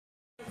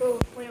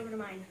over to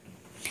mine.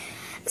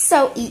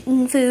 So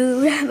eating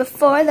food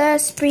before the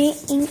spring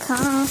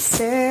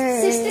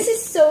concert. Sis, this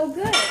is so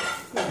good.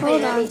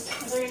 Hold on. Are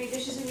there any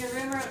dishes in your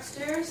room or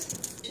upstairs?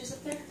 Dishes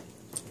up there?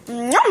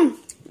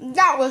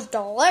 That was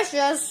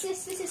delicious.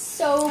 Sis, this is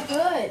so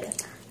good.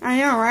 I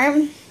know,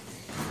 right?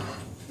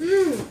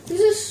 This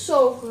is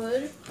so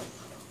good.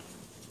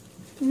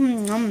 Hey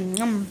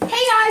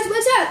Hey guys,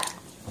 what's up?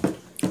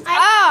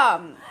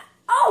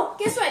 Oh,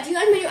 guess what? Do you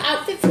like my new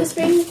outfit for the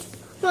spring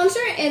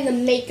concert and the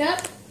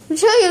makeup? To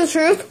tell you the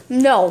truth,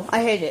 no,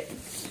 I hate it.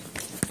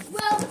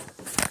 Well,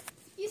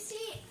 you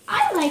see,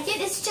 I like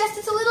it. It's just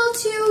it's a little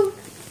too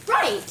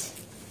bright.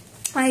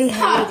 I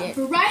hate it.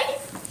 Right?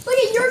 Look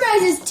at your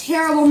guys'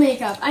 terrible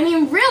makeup. I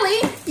mean,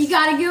 really? You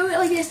gotta do it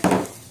like this.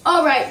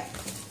 All right.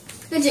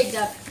 The jigged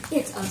up.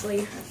 It's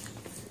ugly.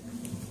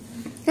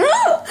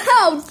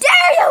 How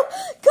dare you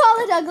call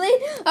it ugly?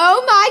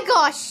 Oh my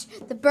gosh,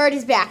 the bird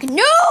is back.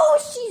 No,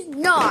 she's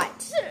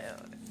not.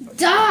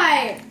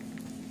 Die.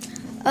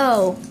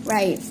 Oh,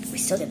 right. We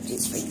still have to do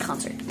the spring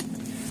concert.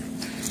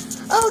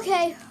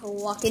 Okay,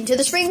 walk into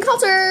the spring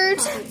concert.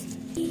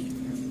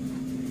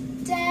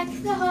 Deck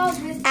the halls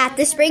with At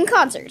the spring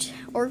concert,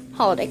 or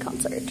holiday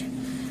concert.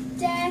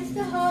 Deck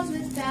the halls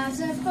with boughs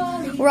of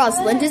holly.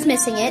 Rosalind is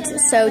missing it,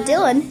 so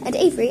Dylan and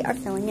Avery are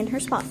filling in her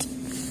spot.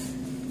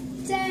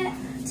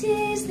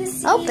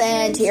 Oh,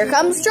 and here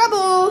comes trouble.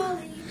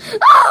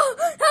 Oh,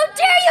 how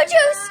dare you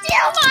two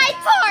steal my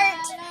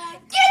part!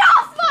 Get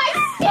off my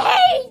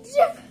stage!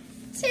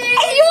 And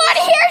you want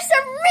to hear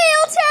some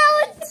real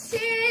talent?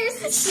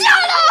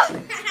 Shut up!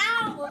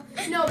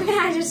 No, we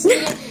gotta just see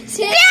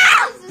it.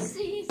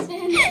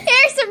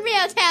 Here's some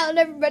real talent,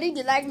 everybody. Do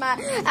you like my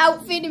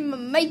outfit and my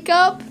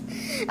makeup?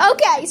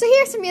 Okay, so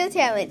here's some real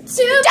talent.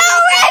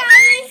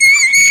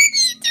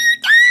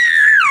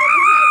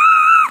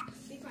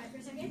 Be quiet for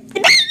a second.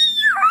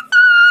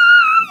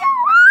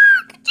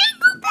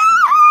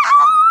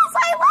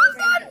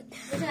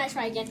 Wait till I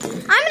try again. I'm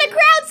gonna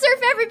crowd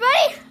surf,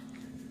 everybody.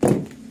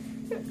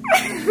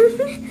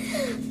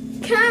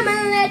 Come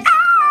on, let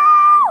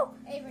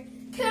Avery.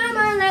 Come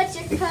on, let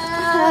your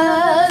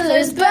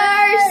colors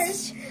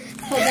burst.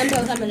 Hold them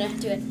both. I'm gonna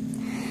do it.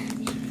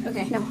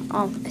 Okay. No,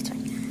 it's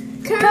fine.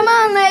 Come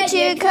on, let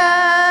your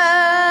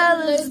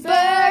colors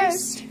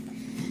burst.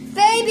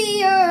 Baby,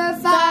 you're a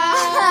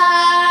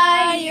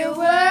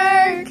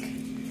firework.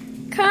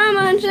 Come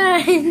on,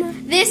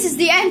 shine. This is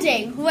the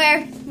ending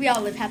where we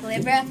all live happily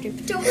ever after.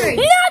 Don't worry.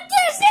 Not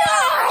this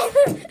time!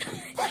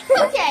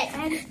 Okay,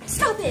 and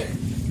stop it.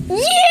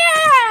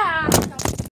 Yeah!